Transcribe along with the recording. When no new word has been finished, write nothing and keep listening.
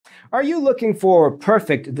Are you looking for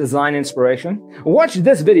perfect design inspiration? Watch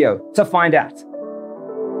this video to find out.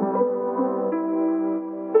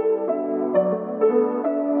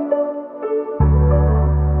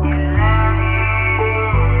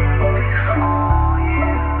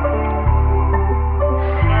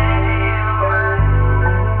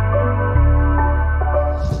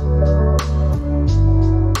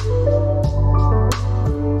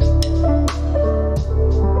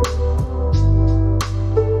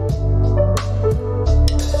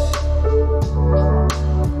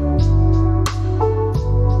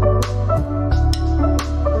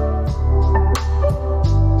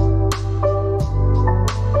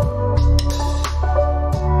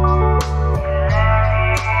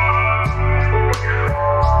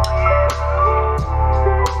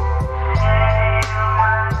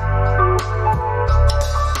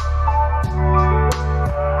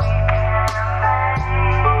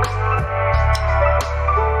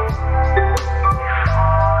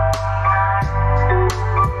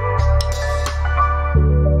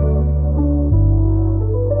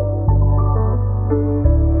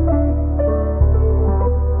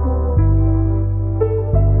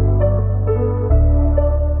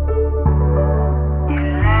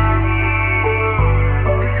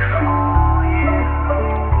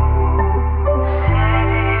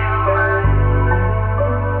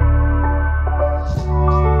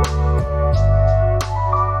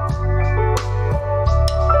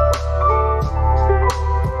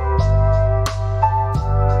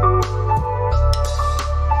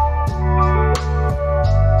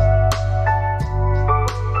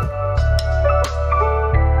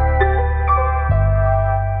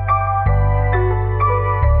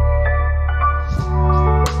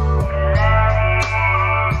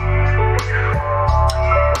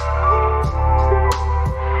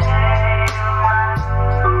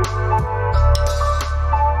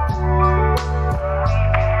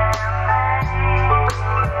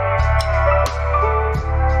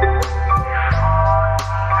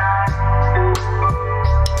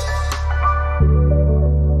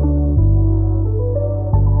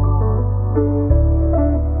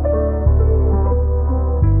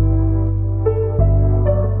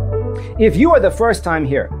 If you are the first time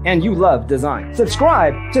here and you love design,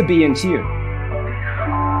 subscribe to be in tune.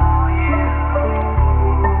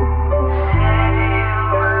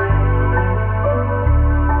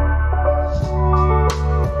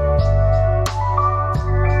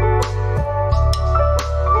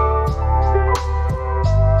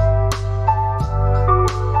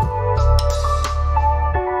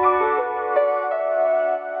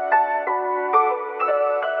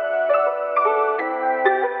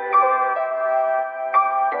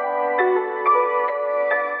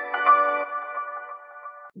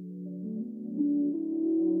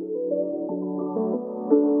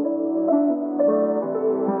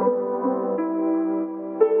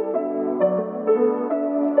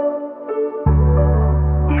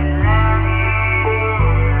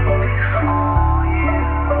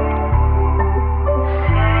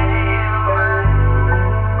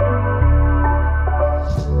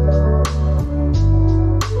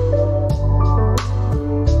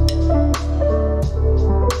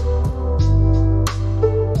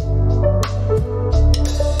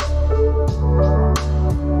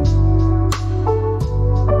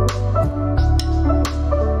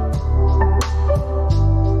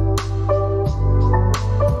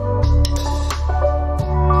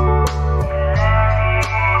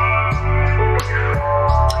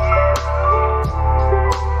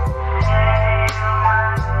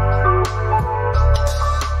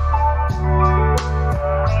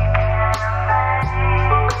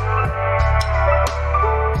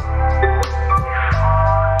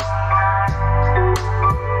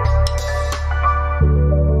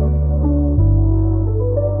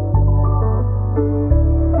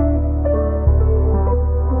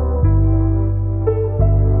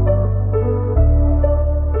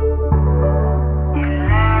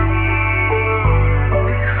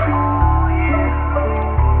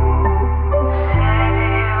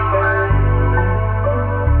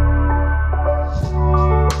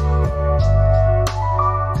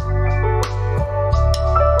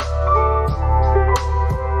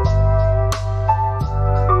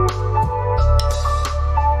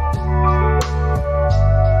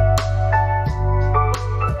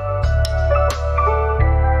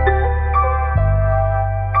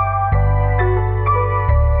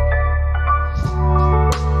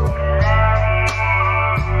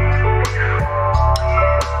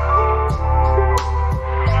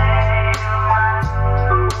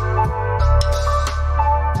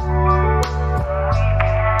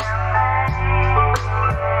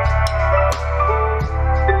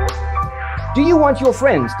 Do you want your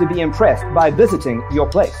friends to be impressed by visiting your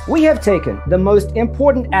place? We have taken the most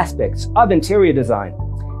important aspects of interior design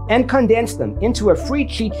and condensed them into a free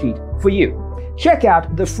cheat sheet for you. Check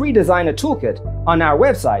out the free designer toolkit on our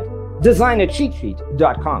website,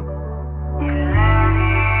 designercheatsheet.com.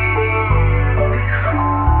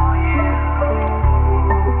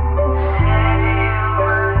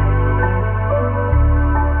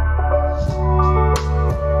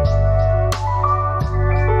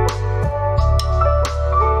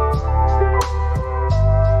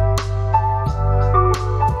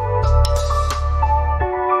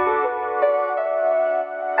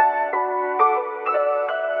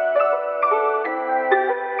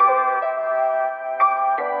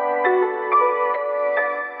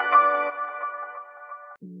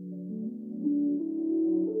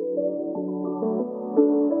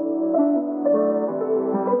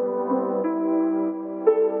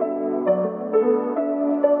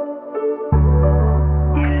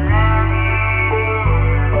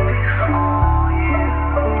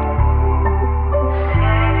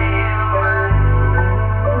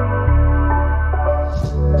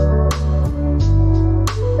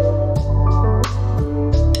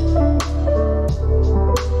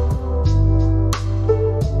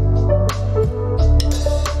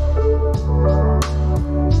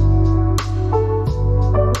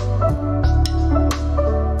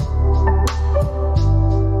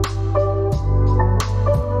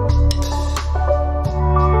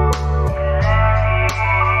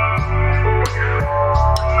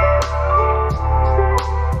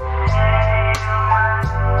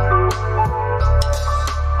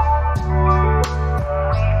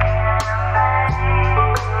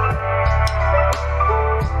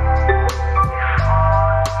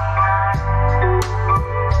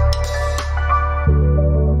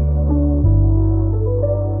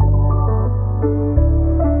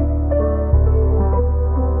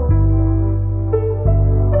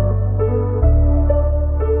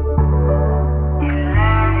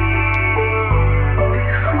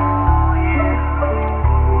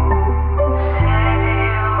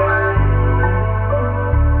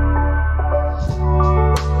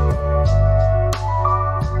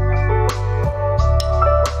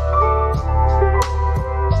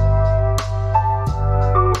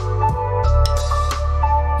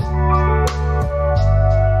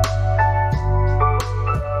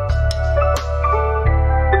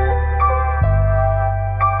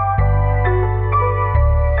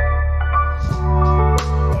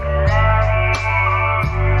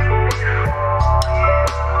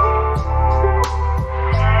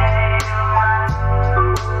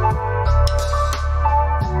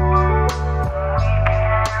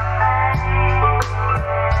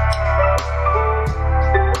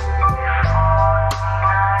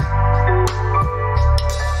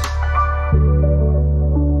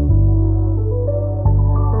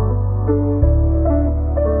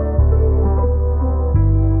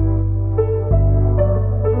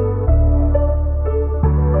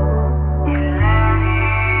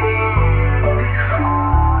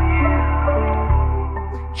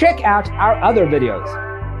 Check out our other videos.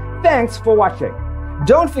 Thanks for watching.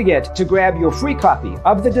 Don't forget to grab your free copy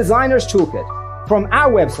of the Designer's Toolkit from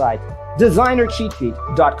our website,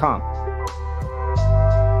 designercheatsheet.com.